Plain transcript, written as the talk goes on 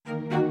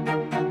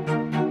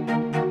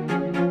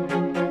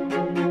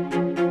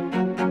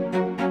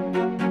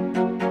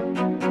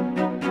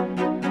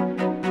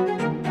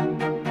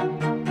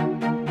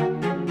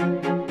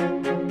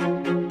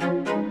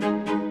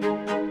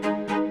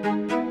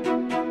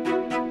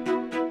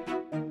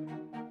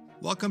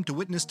Welcome to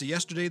Witness to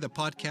Yesterday, the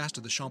podcast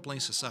of the Champlain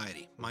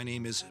Society. My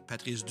name is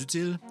Patrice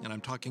Dutil, and I'm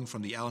talking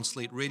from the Allen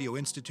Slate Radio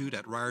Institute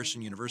at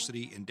Ryerson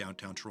University in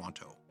downtown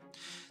Toronto.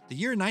 The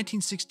year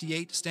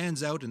 1968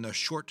 stands out in the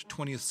short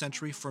 20th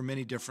century for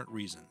many different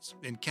reasons.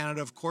 In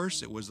Canada, of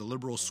course, it was the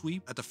Liberal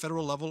sweep at the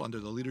federal level under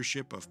the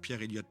leadership of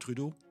Pierre Elliott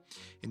Trudeau.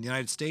 In the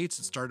United States,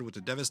 it started with the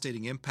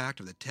devastating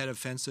impact of the Tet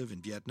Offensive in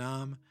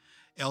Vietnam,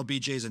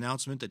 LBJ's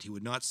announcement that he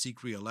would not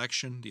seek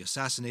re-election, the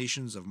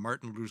assassinations of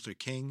Martin Luther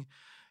King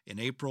in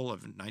April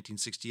of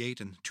 1968,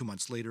 and 2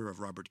 months later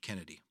of Robert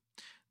Kennedy.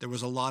 There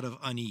was a lot of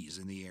unease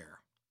in the air.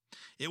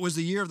 It was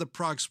the year of the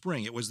Prague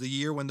Spring. It was the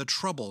year when the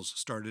Troubles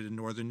started in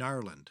Northern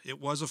Ireland.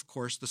 It was, of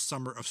course, the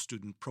summer of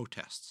student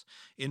protests.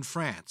 In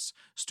France,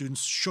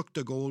 students shook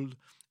de Gaulle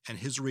and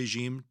his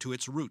regime to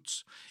its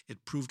roots.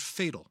 It proved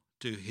fatal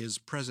to his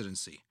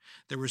presidency.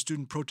 There were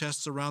student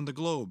protests around the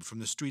globe, from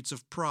the streets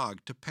of Prague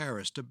to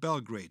Paris to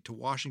Belgrade to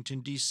Washington,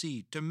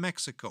 D.C. to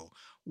Mexico,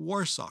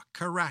 Warsaw,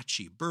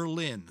 Karachi,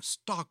 Berlin,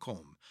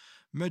 Stockholm,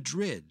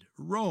 Madrid,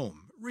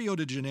 Rome, Rio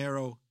de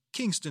Janeiro,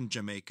 Kingston,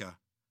 Jamaica,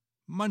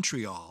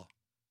 Montreal,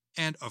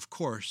 and, of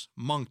course,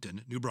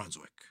 Moncton, New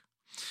Brunswick.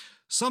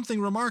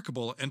 Something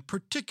remarkable and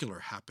particular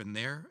happened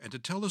there, and to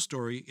tell the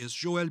story is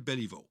Joël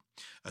Béliveau,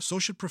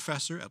 associate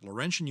professor at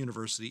Laurentian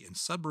University in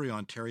Sudbury,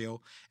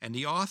 Ontario, and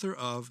the author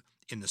of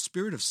In the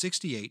Spirit of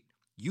 68,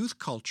 Youth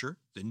Culture,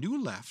 the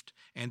New Left,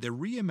 and the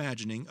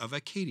Reimagining of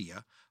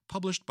Acadia,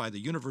 published by the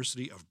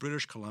University of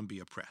British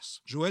Columbia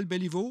Press. Joël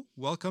Béliveau,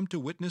 welcome to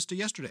Witness to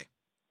Yesterday.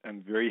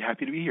 I'm very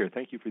happy to be here.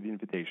 Thank you for the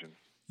invitation.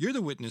 You're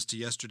the witness to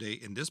yesterday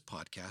in this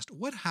podcast.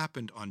 What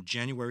happened on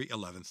January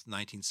 11th,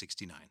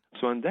 1969?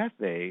 So on that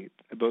day,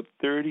 about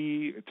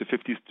 30 to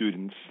 50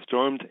 students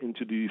stormed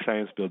into the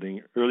science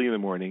building early in the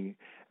morning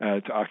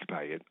to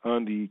occupy it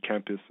on the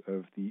campus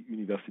of the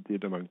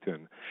Université de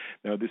Moncton.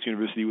 Now, this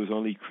university was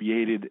only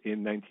created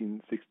in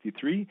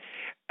 1963,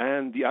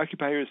 and the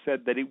occupiers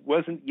said that it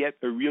wasn't yet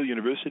a real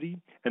university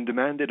and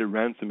demanded a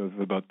ransom of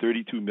about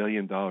 $32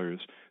 million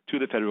to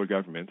the federal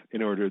government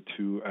in order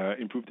to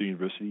improve the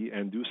university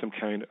and do some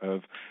kind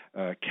of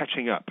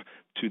catching up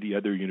to the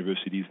other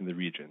universities in the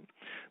region.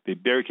 They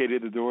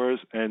barricaded the doors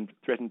and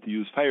threatened to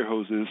use fire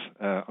hoses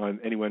on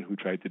anyone who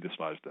tried to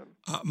dislodge them.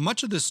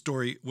 Much of this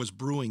story was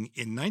brewing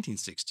in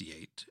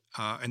 1968,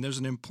 and there's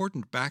an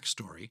important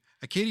backstory.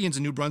 Acadians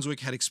in New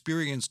Brunswick had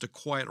experienced a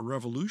quiet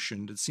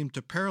revolution that seemed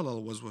to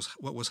parallel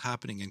what was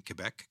happening in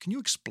Quebec. Can you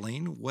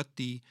explain what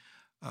the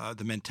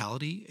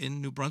mentality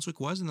in New Brunswick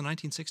was in the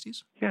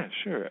 1960s? Yeah,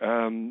 sure.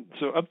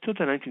 So up to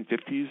the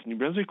 1950s, New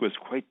Brunswick was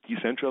quite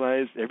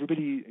decentralized.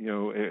 Everybody,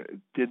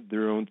 did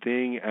their own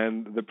thing,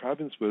 and the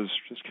province was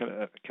just kind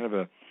of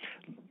a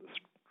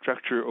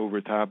structure over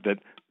top that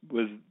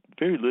was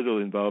very little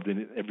involved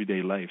in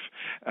everyday life.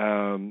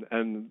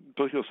 And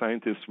political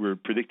scientists were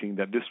predicting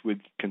that this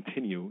would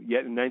continue.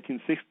 Yet in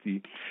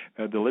 1960,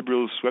 the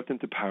Liberals swept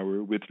into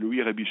power with Louis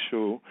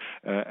Robichaud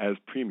as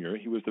premier.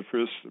 He was the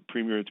first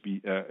premier to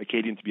be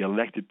Acadian to be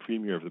elected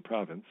premier of the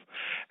province.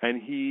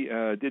 And he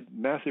did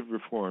massive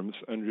reforms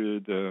under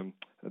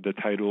the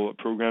title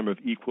Program of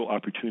Equal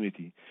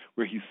Opportunity,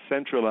 where he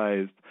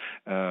centralized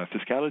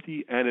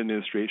fiscality and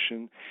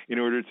administration in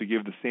order to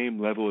give the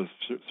same level of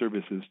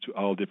services to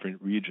all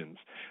different regions.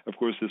 Of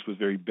course, this was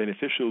very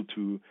beneficial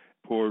to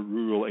poor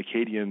rural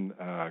Acadian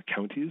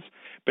counties,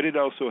 but it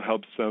also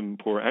helped some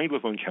poor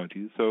Anglophone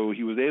counties. So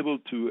he was able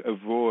to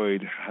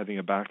avoid having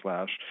a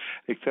backlash,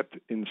 except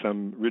in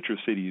some richer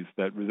cities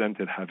that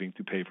resented having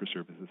to pay for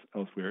services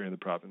elsewhere in the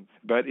province.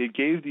 But it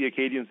gave the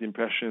Acadians the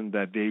impression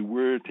that they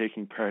were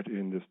taking part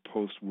in this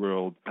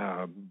post-world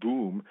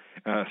boom.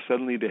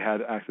 Suddenly they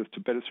had access to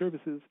better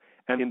services.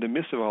 And in the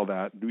midst of all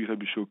that, Louis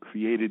Robichaud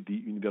created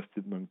the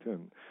Université de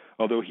Moncton,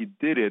 although he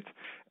did it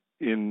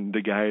in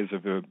the guise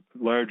of a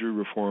larger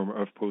reform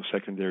of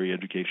post-secondary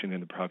education in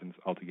the province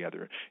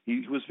altogether.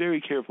 He was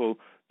very careful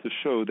to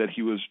show that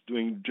he was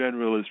doing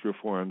generalist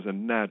reforms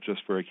and not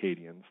just for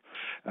Acadians.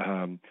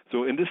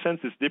 So in this sense,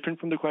 it's different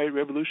from the Quiet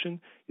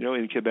Revolution.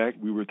 In Quebec,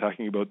 we were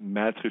talking about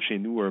maîtres chez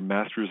nous, or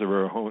masters of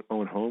our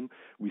own home.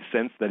 We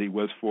sensed that it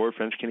was for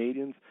French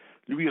Canadians.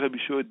 Louis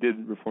Robichaud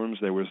did reforms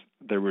that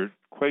were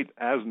quite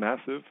as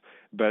massive,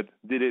 but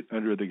did it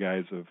under the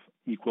guise of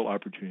equal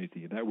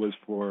opportunity. That was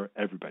for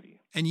everybody.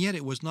 And yet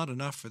it was not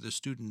enough for the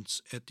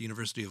students at the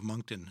University of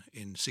Moncton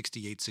in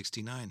 68,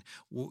 69.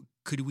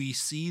 Could we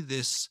see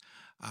this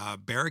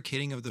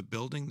barricading of the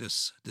building,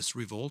 this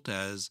revolt,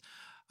 as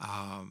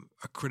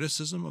a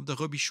criticism of the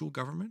Robichaud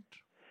government?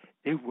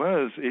 It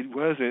was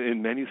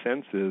in many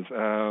senses.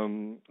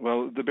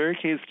 The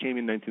barricades came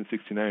in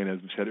 1969,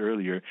 as we said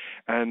earlier,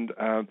 and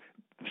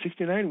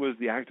 '69 was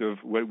the act of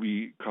what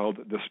we called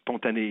the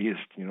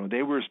spontanéistes.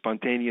 They were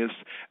spontaneous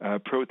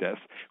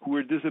protests who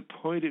were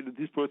disappointed.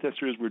 These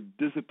protesters were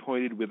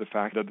disappointed with the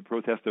fact that the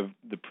protest of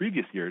the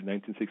previous year,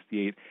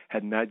 1968,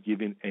 had not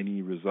given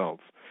any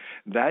results.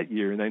 That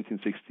year, in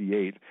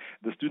 1968,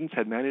 the students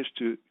had managed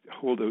to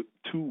hold a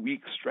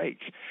 2-week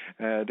strike.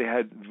 They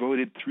had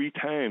voted 3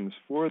 times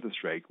for the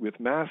strike with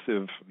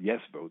massive yes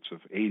votes of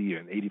 80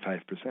 and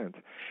 85%.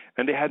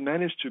 And they had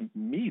managed to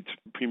meet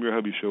Premier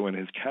Robichaud and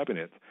his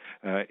cabinet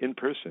in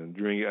person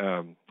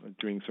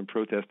during some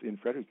protest in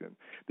Fredericton.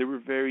 They were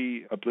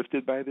very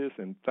uplifted by this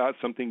and thought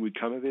something would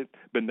come of it,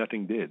 but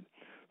nothing did.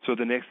 So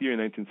the next year, in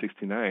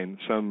 1969,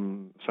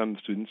 some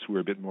students who were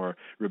a bit more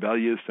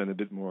rebellious and a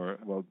bit more,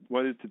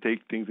 wanted to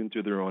take things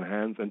into their own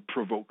hands and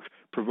provoke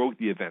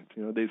the event.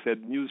 They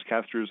said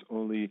newscasters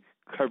only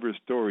cover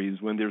stories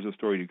when there's a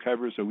story to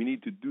cover, so we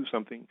need to do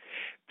something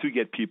to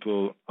get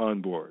people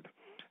on board.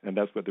 And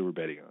that's what they were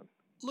betting on.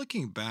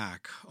 Looking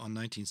back on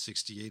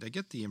 1968, I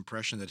get the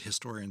impression that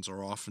historians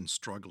are often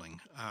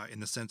struggling in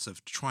the sense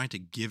of trying to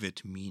give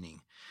it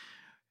meaning.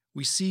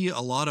 We see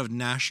a lot of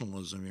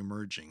nationalism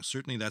emerging.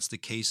 Certainly that's the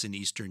case in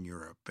Eastern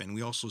Europe, and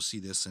we also see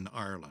this in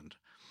Ireland.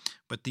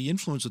 But the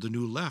influence of the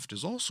New Left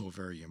is also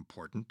very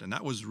important, and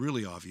that was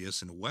really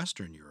obvious in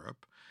Western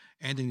Europe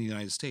and in the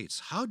United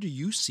States. How do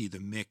you see the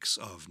mix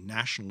of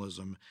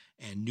nationalism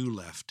and New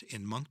Left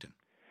in Moncton?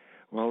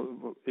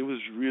 Well, it was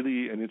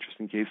really an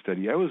interesting case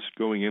study. I was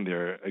going in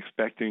there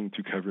expecting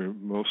to cover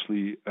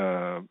mostly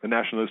a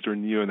nationalist or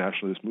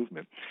neo-nationalist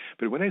movement.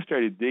 But when I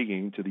started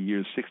digging to the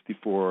years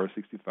 64,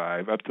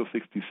 65, up till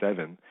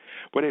 67,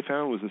 what I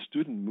found was a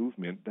student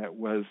movement that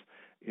was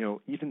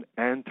even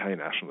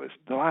anti-nationalist.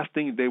 The last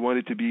thing they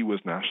wanted to be was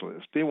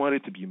nationalist. They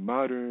wanted to be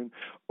modern,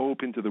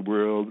 open to the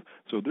world.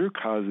 So their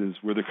causes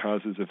were the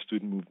causes of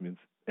student movements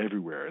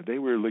everywhere. They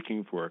were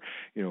looking for,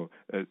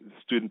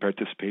 student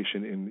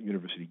participation in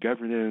university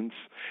governance.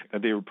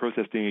 They were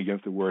protesting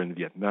against the war in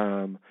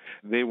Vietnam.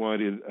 They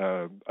wanted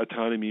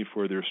autonomy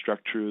for their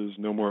structures,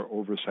 no more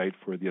oversight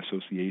for the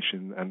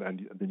association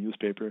and the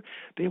newspaper.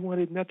 They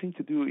wanted nothing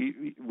to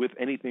do with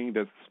anything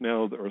that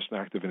smelled or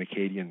smacked of an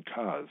Acadian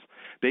cause.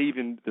 They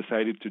even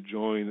decided to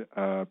join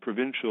a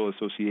provincial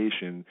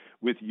association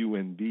with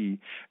UNB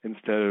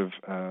instead of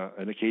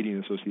an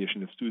Acadian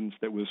association of students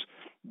that was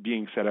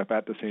being set up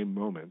at the same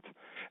moment.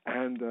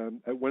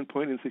 And at one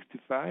point in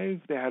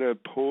 '65, they had a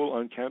poll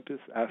on campus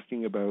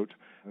asking about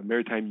a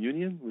maritime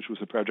union, which was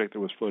a project that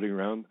was floating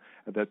around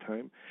at that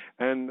time.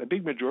 And a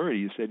big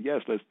majority said,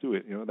 yes, let's do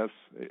it.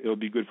 It'll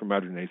be good for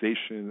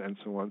modernization and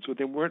so on. So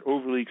they weren't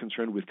overly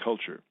concerned with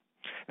culture.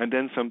 And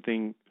then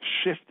something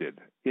shifted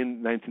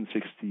in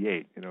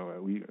 1968.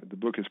 The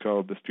book is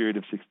called The Spirit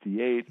of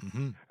 '68.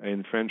 Mm-hmm.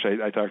 In French,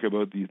 I talk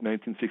about the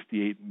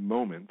 1968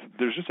 moment.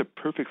 There's just a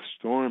perfect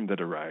storm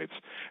that arrives.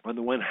 On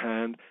the one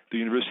hand, the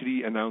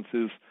university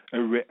announces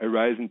a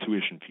rise in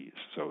tuition fees.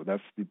 So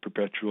that's the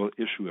perpetual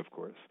issue, of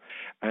course.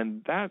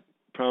 And that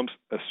prompts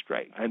a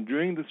strike. And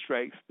during the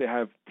strikes, they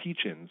have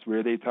teach-ins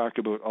where they talk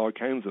about all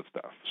kinds of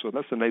stuff. So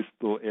that's a nice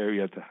little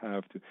area to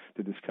have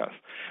to discuss.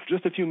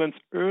 Just a few months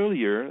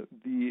earlier,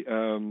 the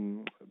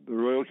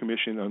Royal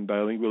Commission on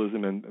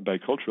Bilingualism and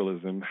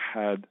Biculturalism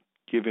had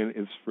given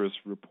its first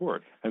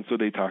report. And so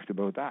they talked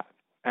about that.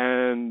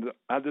 And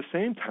at the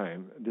same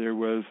time, there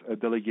was a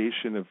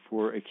delegation of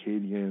 4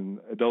 Acadian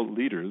adult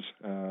leaders,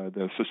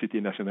 the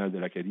Société Nationale de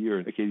l'Acadie,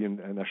 or Acadian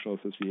National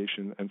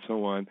Association, and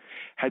so on,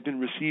 had been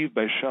received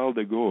by Charles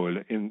de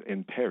Gaulle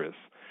in Paris.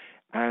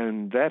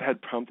 And that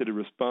had prompted a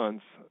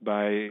response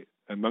by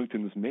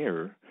Moncton's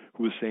mayor,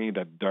 who was saying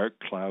that dark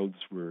clouds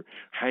were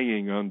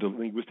hanging on the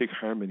linguistic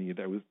harmony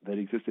that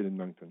existed in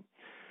Moncton.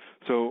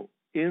 So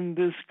in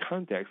this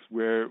context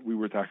where we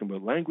were talking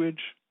about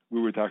language,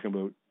 we were talking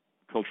about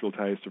cultural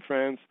ties to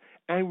France,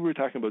 and we were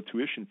talking about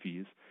tuition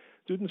fees,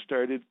 students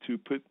started to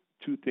put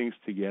 2 things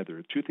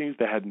together, 2 things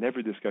that had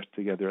never discussed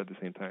together at the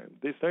same time.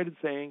 They started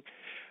saying,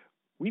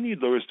 we need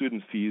lower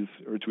student fees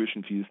or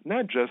tuition fees,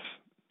 not just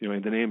in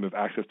the name of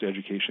access to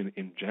education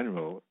in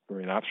general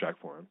or in abstract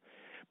form,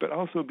 but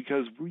also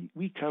because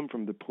we come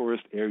from the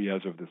poorest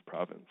areas of this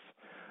province.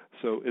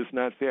 So it's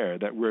not fair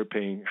that we're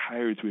paying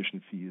higher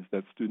tuition fees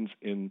than students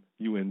in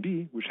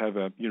UNB, which have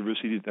a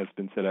university that's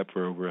been set up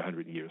for over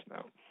 100 years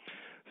now.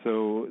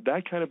 So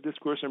that kind of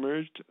discourse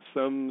emerged.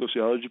 Some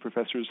sociology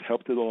professors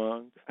helped it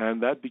along,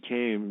 and that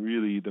became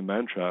really the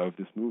mantra of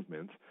this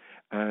movement.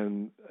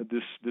 And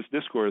this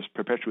discourse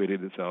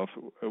perpetuated itself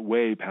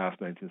way past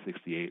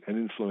 1968 and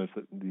influenced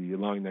the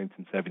long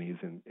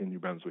 1970s in New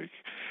Brunswick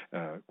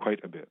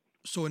quite a bit.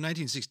 So in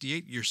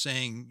 1968, you're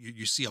saying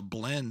you see a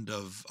blend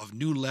of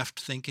New Left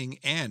thinking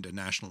and a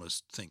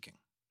nationalist thinking.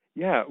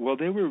 Yeah, well,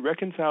 they were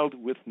reconciled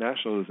with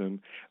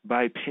nationalism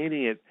by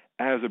painting it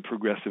as a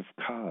progressive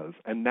cause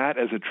and not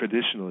as a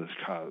traditionalist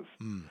cause.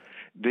 Mm.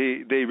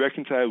 They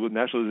reconciled with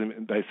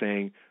nationalism by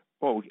saying,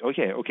 oh,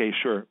 okay,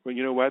 sure. Well,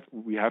 you know what?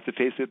 We have to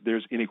face it.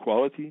 There's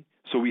inequality,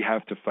 so we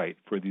have to fight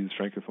for these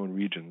Francophone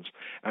regions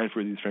and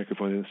for these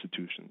Francophone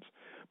institutions.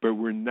 but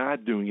we're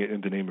not doing it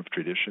in the name of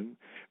tradition.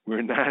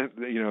 We're not,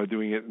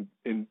 doing it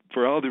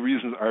for all the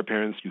reasons our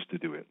parents used to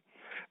do it.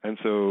 And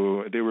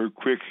so they were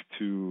quick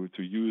to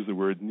use the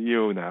word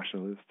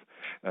neo-nationalist,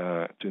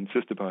 to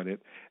insist upon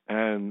it.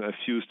 And a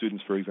few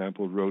students, for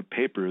example, wrote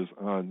papers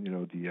on,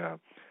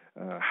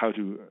 how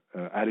to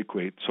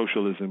adequate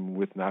socialism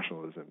with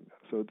nationalism.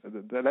 So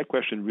that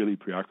question really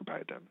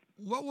preoccupied them.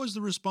 What was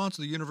the response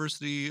of the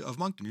University of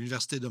Moncton,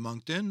 Université de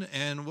Moncton,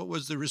 and what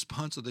was the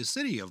response of the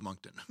city of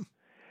Moncton?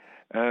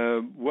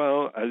 There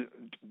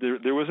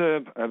was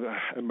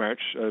a march.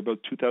 About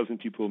 2,000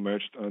 people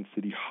marched on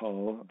City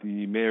Hall.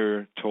 The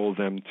mayor told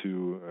them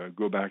to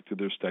go back to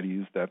their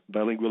studies, that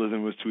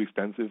bilingualism was too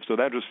expensive. So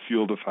that just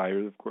fueled the fire,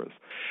 of course.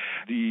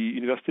 The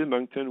Université de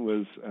Moncton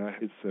was,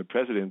 its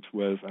president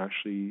was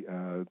actually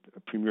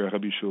Premier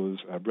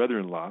Robichaud's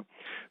brother-in-law.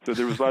 So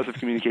there was lots of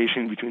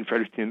communication between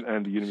Fredericton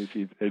and the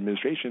university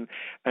administration.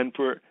 And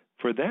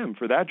for them,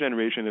 for that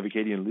generation of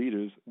Acadian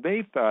leaders,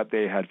 they thought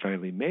they had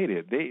finally made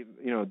it.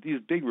 These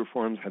big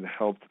reforms had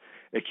helped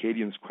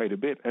Acadians quite a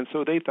bit, and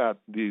so they thought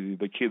the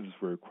kids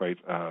were quite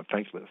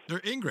thankless.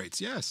 They're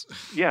ingrates, yes.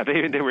 Yeah,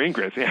 they were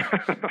ingrates. Yeah,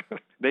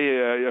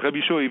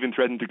 Robichaud even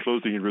threatened to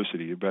close the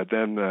university, but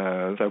then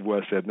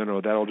Savoie said, no,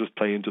 that'll just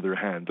play into their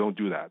hand. Don't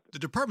do that. The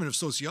Department of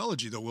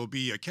Sociology, though, will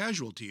be a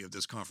casualty of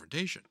this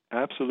confrontation.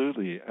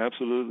 Absolutely.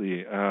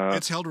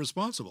 It's held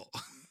responsible.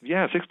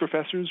 Yeah, 6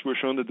 professors were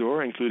shown the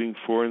door, including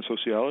 4 in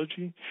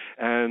sociology,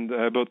 and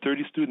about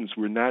 30 students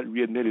were not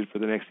readmitted for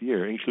the next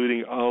year,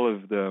 including all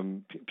of the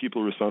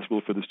people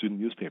responsible for the student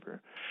newspaper.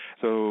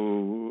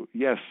 So,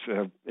 yes,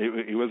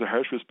 it was a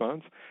harsh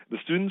response. The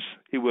students,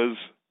 it was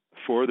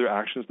for their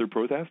actions, their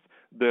protest.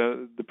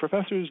 The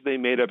professors, they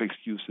made up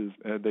excuses.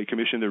 They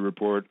commissioned a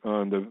report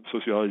on the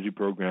sociology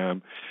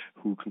program,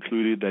 who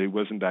concluded that it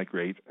wasn't that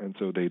great, and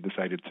so they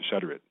decided to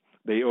shutter it.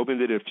 They opened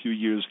it a few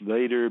years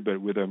later,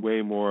 but with a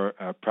way more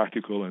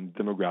practical and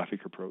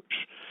demographic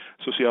approach.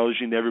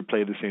 Sociology never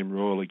played the same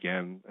role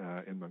again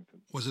in Moncton.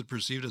 Was it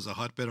perceived as a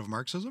hotbed of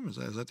Marxism? Is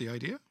that the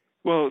idea?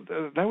 Well,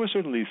 that was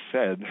certainly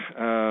said.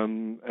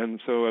 And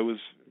so I was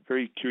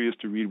very curious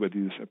to read what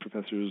these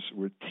professors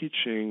were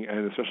teaching,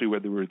 and especially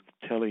what they were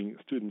telling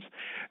students.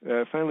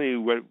 Finally,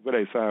 what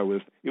I saw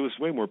was it was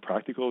way more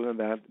practical than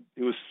that.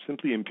 It was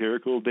simply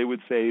empirical. They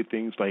would say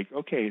things like,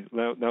 okay,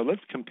 now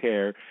let's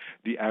compare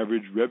the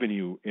average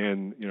revenue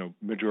in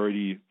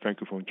majority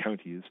Francophone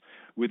counties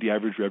with the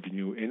average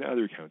revenue in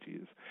other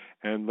counties,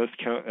 and let's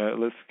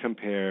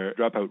compare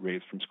dropout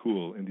rates from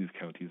school in these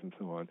counties and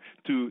so on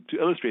to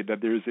illustrate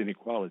that there is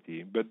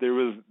inequality. But there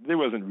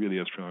wasn't really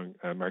a strong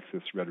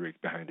Marxist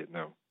rhetoric behind it.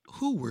 No.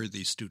 Who were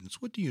these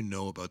students? What do you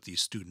know about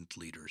these student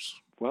leaders?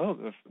 Well,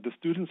 the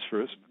students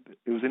first,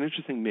 it was an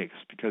interesting mix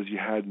because you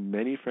had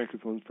many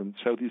Francophones from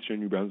southeastern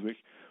New Brunswick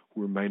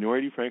who were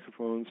minority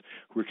Francophones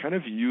who were kind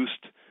of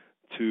used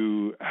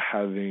to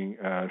having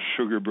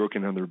sugar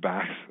broken on their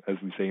backs, as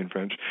we say in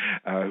French,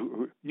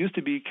 who used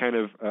to be kind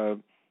of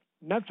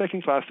not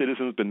second-class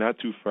citizens, but not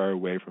too far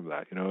away from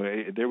that.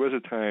 There was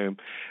a time,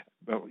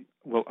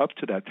 well, up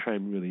to that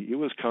time, really, it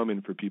was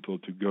common for people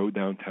to go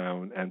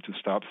downtown and to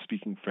stop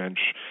speaking French.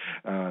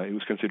 It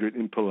was considered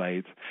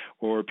impolite,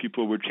 or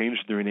people would change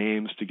their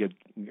names to get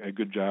a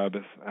good job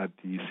at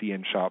the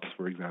CN shops,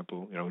 for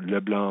example.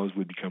 Leblancs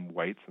would become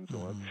whites and so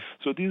on.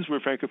 So these were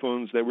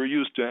Francophones that were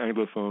used to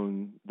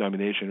Anglophone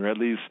domination, or at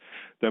least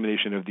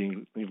domination of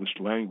the English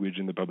language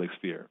in the public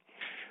sphere.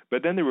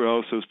 But then there were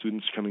also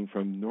students coming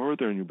from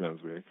northern New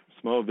Brunswick,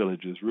 small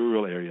villages,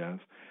 rural areas,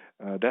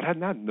 that had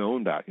not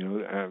known that.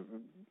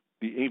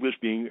 The English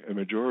being a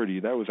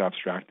majority, that was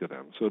abstract to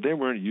them. So they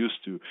weren't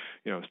used to,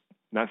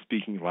 not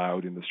speaking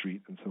loud in the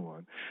street and so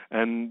on.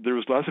 And there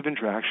was lots of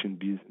interaction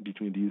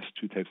between these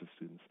two types of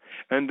students.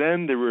 And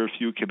then there were a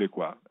few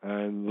Québécois.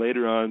 And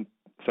later on,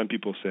 some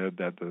people said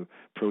that the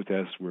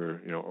protests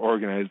were,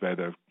 organized by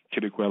the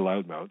Québécois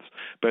loudmouths.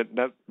 But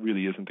that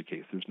really isn't the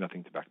case. There's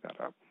nothing to back that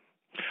up.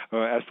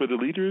 As for the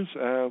leaders,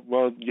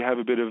 you have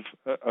a bit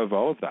of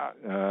all of that.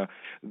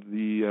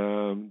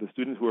 The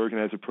student who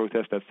organized a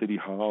protest at City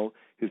Hall,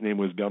 his name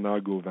was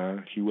Bernard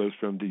Gauvin. He was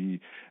from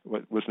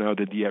what was now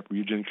the Dieppe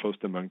region, close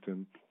to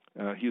Moncton.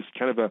 He's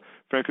kind of a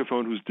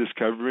Francophone who's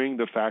discovering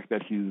the fact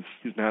that he's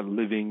not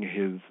living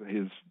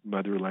his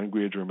mother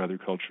language or mother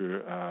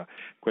culture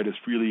quite as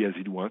freely as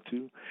he'd want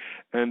to.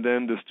 And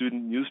then the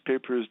student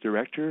newspaper's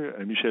director,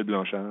 Michel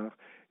Blanchard.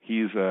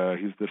 He's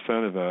the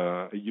son of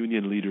a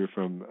union leader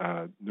from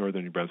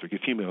northern New Brunswick, a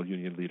female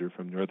union leader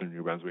from northern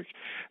New Brunswick.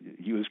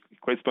 He was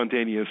quite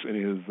spontaneous in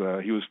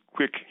his. He was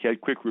quick. He had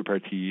quick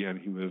repartee, and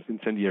he was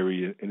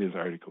incendiary in his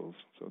articles.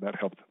 So that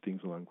helped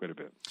things along quite a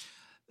bit.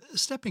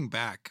 Stepping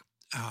back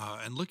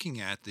and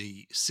looking at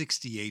the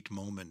 '68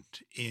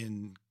 moment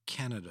in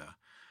Canada.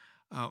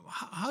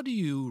 How do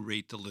you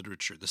rate the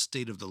literature, the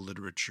state of the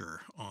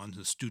literature on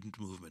the student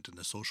movement and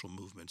the social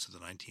movements of the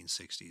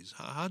 1960s?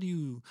 How do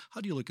you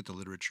look at the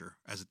literature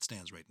as it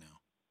stands right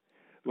now?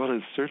 Well,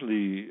 it's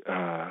certainly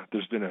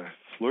there's been a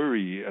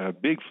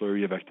big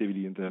flurry of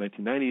activity in the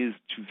 1990s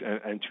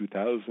and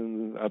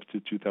 2000 up to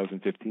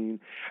 2015.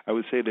 I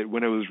would say that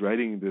when I was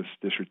writing this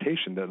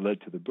dissertation that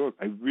led to the book,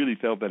 I really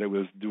felt that I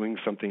was doing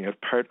something as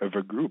part of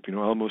a group.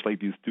 Almost like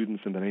these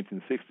students in the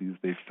 1960s.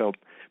 They felt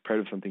part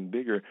of something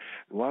bigger.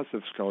 Lots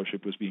of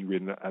scholarship was being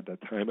written at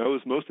that time. I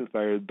was most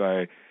inspired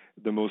by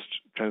the most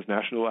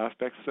transnational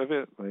aspects of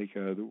it, like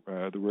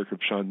the work of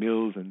Sean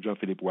Mills and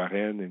Jean-Philippe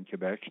Warren in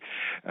Quebec,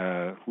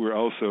 who were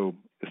also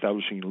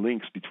establishing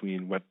links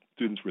between what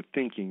students were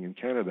thinking in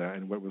Canada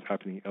and what was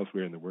happening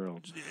elsewhere in the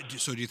world.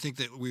 So do you think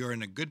that we are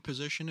in a good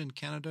position in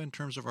Canada in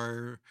terms of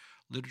our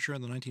literature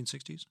in the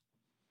 1960s?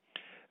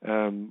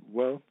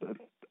 Well,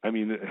 I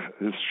mean,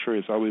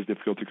 it's always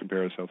difficult to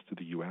compare ourselves to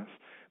the U.S.,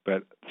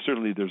 but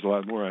certainly there's a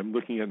lot more. I'm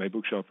looking at my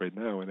bookshelf right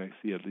now, and I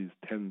see at least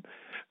 10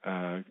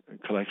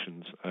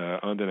 collections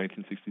on the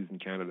 1960s in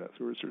Canada.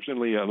 So we're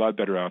certainly a lot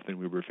better off than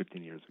we were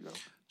 15 years ago.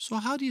 So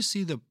how do you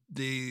see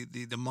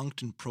the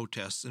Moncton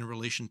protests in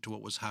relation to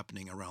what was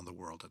happening around the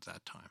world at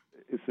that time?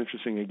 It's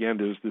interesting. Again,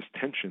 there's this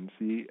tension.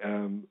 See,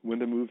 when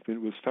the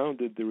movement was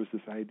founded, there was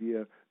this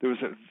idea, there was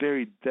a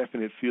very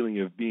definite feeling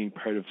of being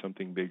part of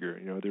something bigger.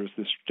 There was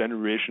this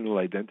generational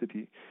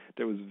identity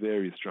that was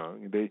very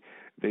strong.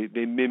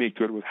 They mimicked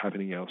what was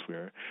happening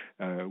elsewhere,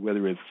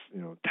 whether it's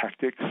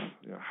tactics,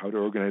 how to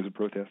organize a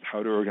protest,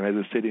 how to organize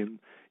a sit-in,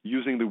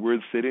 using the word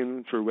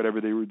sit-in for whatever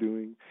they were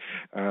doing,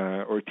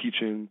 or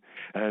teaching.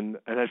 And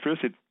at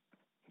first, it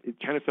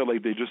kind of felt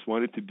like they just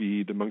wanted to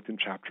be the Moncton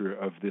chapter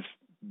of this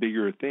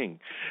bigger thing.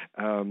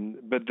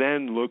 But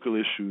then local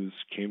issues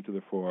came to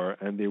the fore,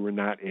 and they were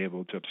not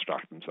able to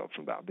abstract themselves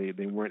from that.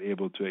 They weren't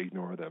able to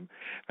ignore them.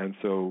 And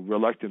so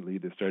reluctantly,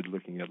 they started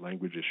looking at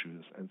language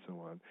issues and so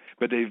on.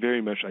 But they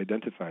very much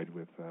identified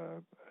with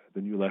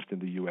the New Left in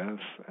the U.S.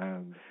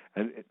 And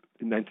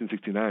in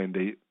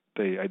 1969,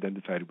 they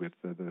identified with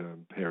the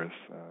Paris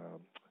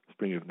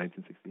spring of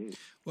 1968.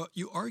 Well,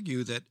 you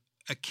argue that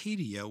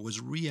Acadia was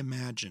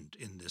reimagined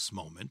in this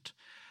moment.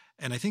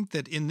 And I think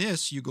that in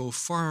this, you go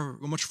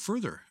much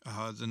further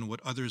than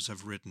what others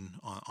have written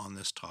on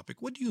this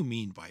topic. What do you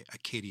mean by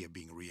Acadia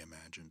being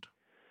reimagined?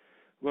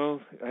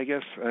 Well, I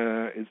guess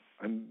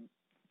I'm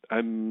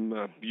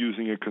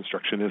using a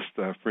constructionist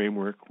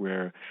framework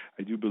where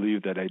I do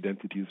believe that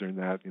identities are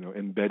not,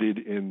 embedded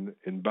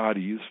in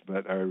bodies,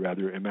 but are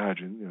rather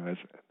imagined, as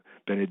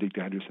Benedict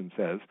Anderson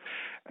says.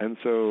 And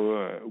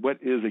so what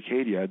is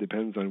Acadia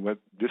depends on what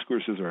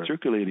discourses are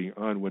circulating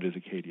on what is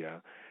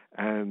Acadia.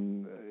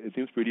 And it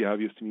seems pretty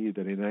obvious to me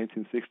that in the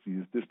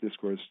 1960s, this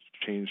discourse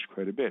changed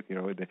quite a bit.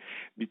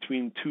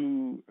 Between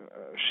two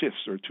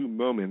shifts or two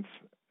moments,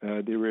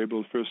 they were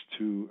able first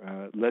to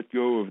let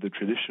go of the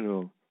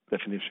traditional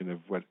definition of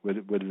what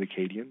is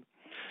Acadian.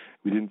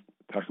 We didn't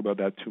talk about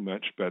that too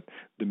much, but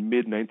the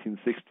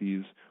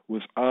mid-1960s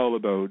was all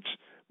about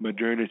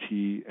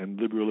modernity and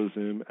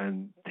liberalism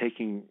and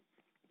taking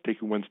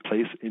one's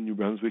place in New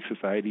Brunswick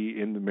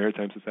society, in the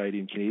Maritime Society,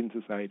 in Canadian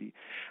society.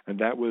 And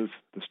that was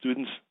the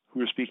students who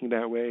were speaking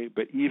that way,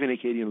 but even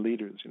Acadian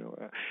leaders.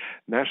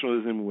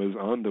 Nationalism was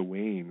on the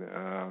wane.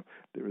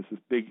 There was this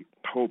big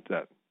hope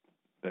that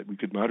we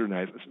could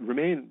modernize,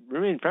 remain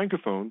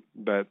francophone,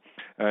 but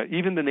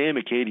even the name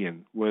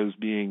Acadian was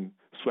being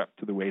swept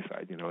to the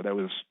wayside. That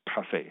was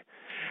passé.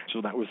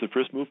 So that was the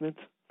first movement.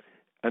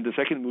 And the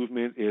second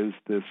movement is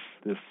this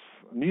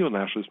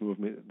neo-nationalist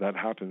movement that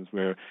happens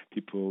where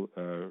people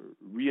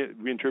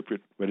reinterpret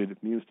what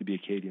it means to be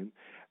Acadian,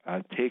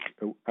 take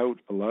out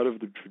a lot of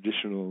the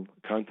traditional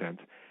content,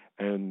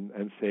 and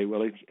say,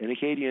 well, an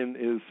Acadian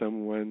is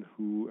someone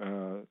who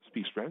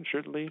speaks French,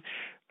 certainly,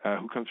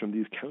 who comes from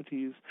these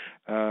counties,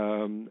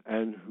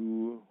 and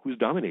who's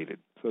dominated.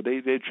 So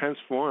they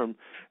transform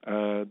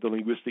the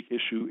linguistic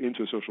issue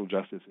into a social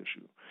justice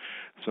issue.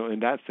 So in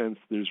that sense,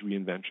 there's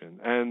reinvention.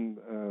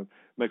 And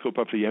Michael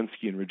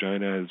Popliansky in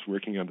Regina is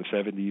working on the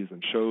 70s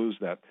and shows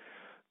that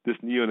this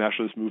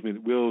neo-nationalist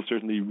movement will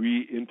certainly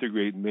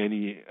reintegrate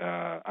many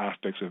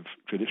aspects of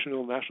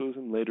traditional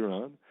nationalism later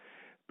on.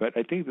 But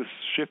I think this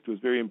shift was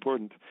very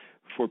important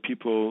for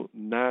people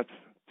not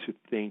to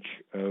think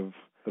of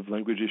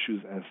language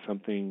issues as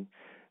something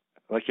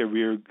like a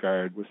rear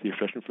guard. What's the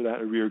expression for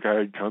that? A rear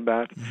guard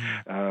combat.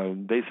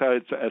 Mm-hmm. They saw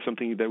it as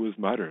something that was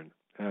modern.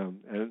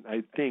 And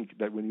I think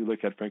that when you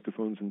look at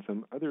francophones in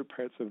some other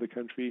parts of the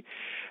country,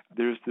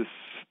 there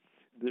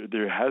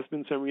has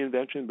been some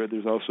reinvention, but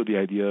there's also the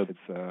idea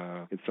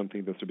that it's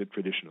something that's a bit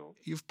traditional.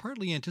 You've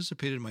partly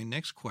anticipated my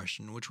next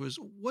question, which was,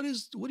 what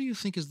do you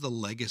think is the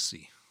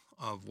legacy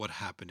of what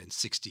happened in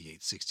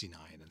 68, 69,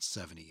 and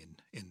 70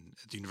 at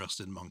the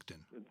University of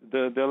Moncton?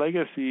 The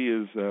legacy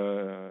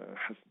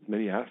has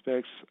many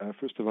aspects.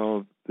 First of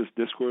all, this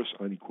discourse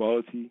on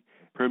equality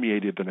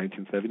permeated the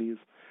 1970s.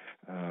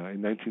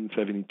 In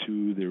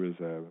 1972, there was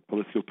a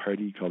political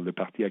party called Le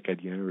Parti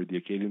Acadien, or the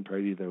Acadian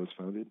Party, that was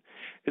founded.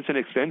 It's an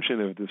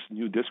extension of this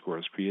new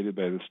discourse created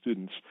by the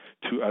students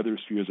to other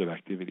spheres of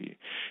activity.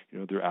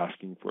 They're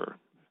asking for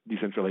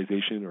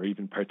decentralization or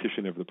even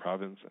partition of the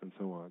province and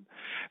so on.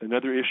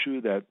 Another issue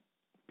that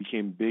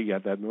became big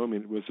at that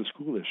moment was the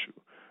school issue.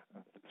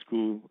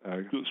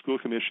 School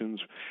commissions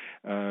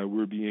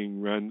were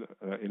being run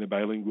in a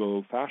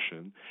bilingual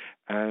fashion,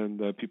 and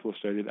people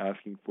started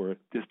asking for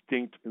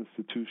distinct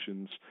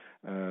institutions,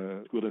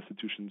 school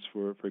institutions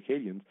for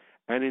Acadians.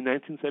 And in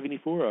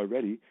 1974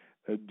 already,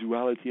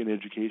 duality in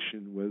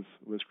education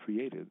was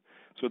created.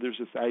 So there's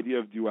this idea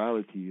of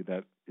duality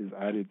that is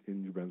added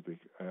in New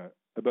Brunswick,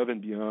 above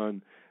and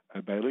beyond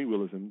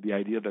bilingualism, the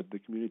idea that the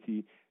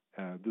community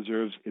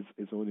deserves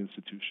its own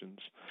institutions,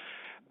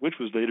 which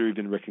was later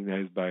even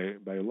recognized by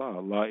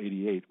Law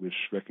 88, which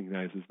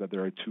recognizes that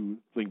there are two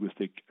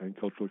linguistic and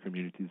cultural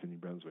communities in New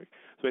Brunswick.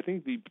 So I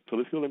think the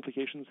political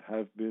implications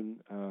have been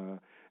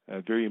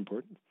very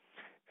important.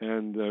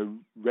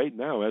 And right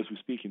now, as we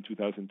speak in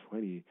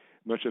 2020,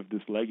 much of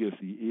this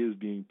legacy is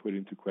being put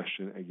into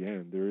question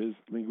again. There is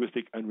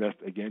linguistic unrest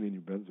again in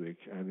New Brunswick,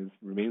 and it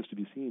remains to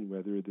be seen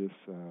whether this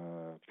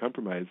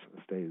compromise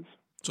stays.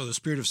 So the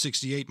spirit of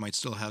 '68 might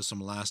still have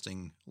some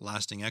lasting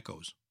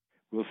echoes.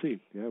 We'll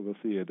see. Yeah, we'll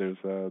see. There's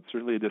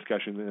certainly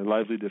a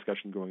lively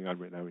discussion going on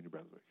right now in New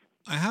Brunswick.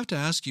 I have to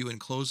ask you in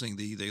closing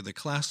the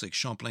classic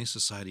Champlain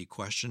Society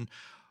question.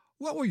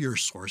 What were your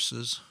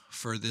sources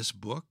for this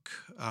book?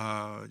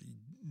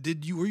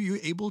 Were you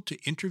able to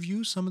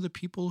interview some of the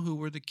people who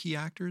were the key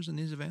actors in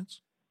these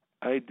events?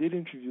 I did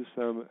interview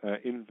some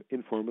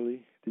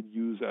informally, did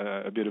use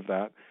a bit of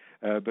that,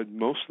 but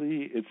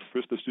mostly it's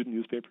first the student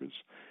newspapers,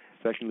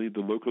 secondly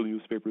the local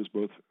newspapers,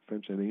 both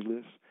French and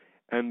English,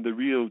 and the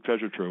real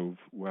treasure trove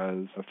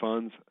was a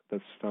fund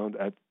that's found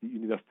at the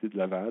Université de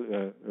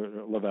Laval,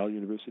 Laval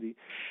University.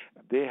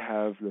 They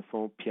have the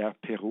Fond Pierre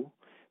Perrault.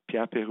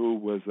 Pierre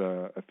Perrault was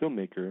a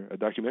filmmaker, a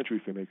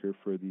documentary filmmaker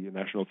for the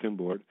National Film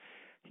Board.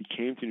 He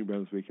came to New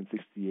Brunswick in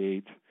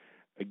 '68,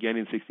 again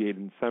in '68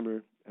 in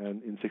summer,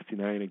 and in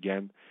 '69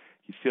 again.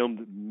 He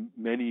filmed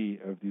many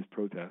of these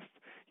protests.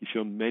 He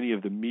filmed many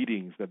of the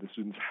meetings that the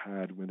students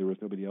had when there was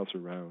nobody else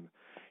around.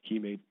 He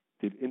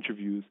did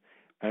interviews,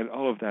 and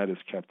all of that is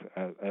kept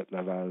at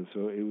Laval.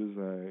 So it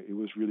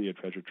was really a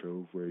treasure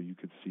trove where you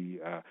could see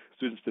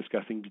students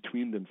discussing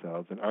between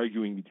themselves and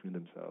arguing between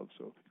themselves.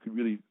 So you could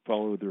really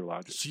follow their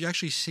logic. So you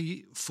actually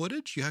see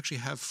footage? You actually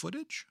have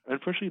footage?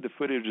 Unfortunately, the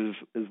footage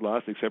is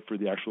lost except for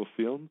the actual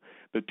film.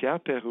 But Pierre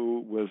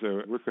Perrault was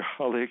a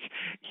workaholic.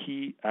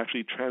 He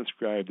actually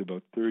transcribed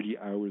about 30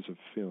 hours of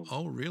film.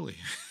 Oh, really?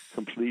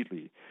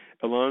 Completely.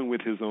 Along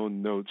with his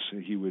own notes,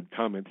 he would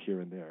comment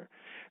here and there.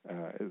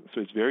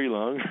 So it's very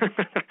long,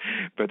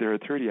 but there are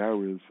 30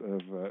 hours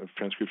of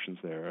transcriptions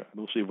there,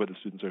 mostly of what the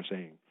students are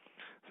saying.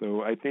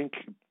 So I think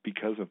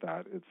because of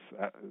that, it's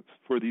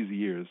for these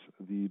years,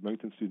 the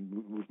Moncton student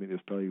movement is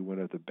probably one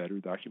of the better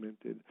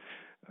documented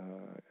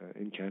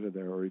in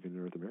Canada or even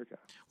North America.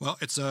 Well,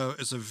 it's a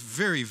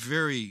very,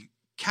 very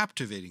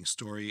captivating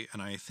story,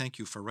 and I thank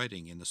you for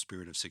writing in the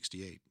spirit of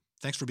 '68.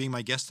 Thanks for being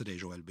my guest today,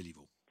 Joël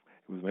Béliveau.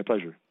 It was my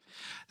pleasure.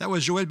 That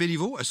was Joël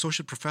Béliveau,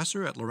 Associate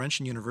Professor at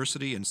Laurentian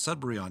University in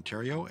Sudbury,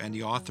 Ontario, and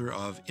the author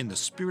of In the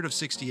Spirit of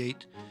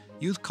 '68,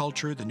 Youth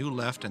Culture, the New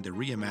Left, and the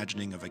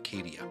Reimagining of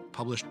Acadia,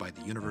 published by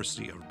the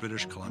University of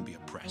British Columbia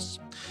Press.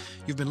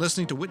 You've been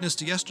listening to Witness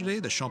to Yesterday,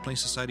 the Champlain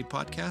Society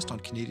podcast on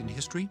Canadian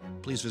history.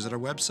 Please visit our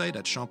website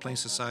at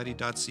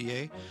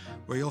champlainsociety.ca,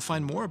 where you'll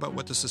find more about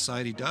what the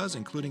Society does,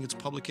 including its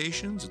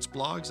publications, its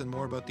blogs, and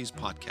more about these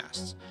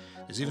podcasts.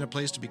 There's even a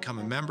place to become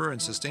a member and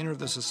sustainer of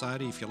the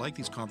Society if you like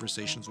these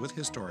conversations with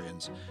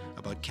historians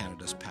about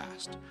Canada's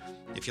past.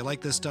 If you like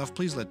this stuff,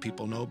 please let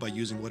people know by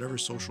using whatever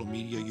social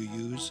media you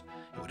use.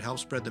 It would help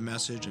spread the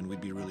message, and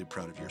we'd be really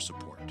proud of your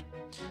support.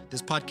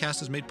 This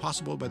podcast is made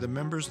possible by the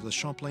members of the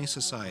Champlain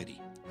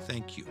Society.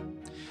 Thank you.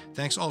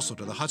 Thanks also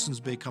to the Hudson's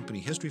Bay Company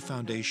History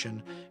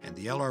Foundation and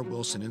the L.R.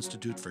 Wilson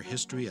Institute for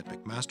History at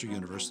McMaster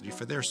University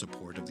for their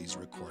support of these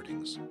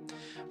recordings.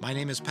 My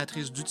name is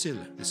Patrice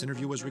Dutil. This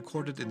interview was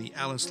recorded in the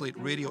Allen Slate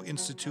Radio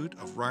Institute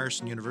of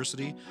Ryerson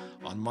University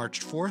on March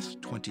 4th,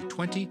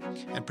 2020,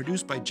 and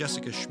produced by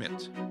Jessica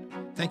Schmidt.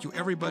 Thank you,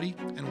 everybody,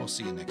 and we'll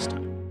see you next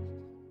time.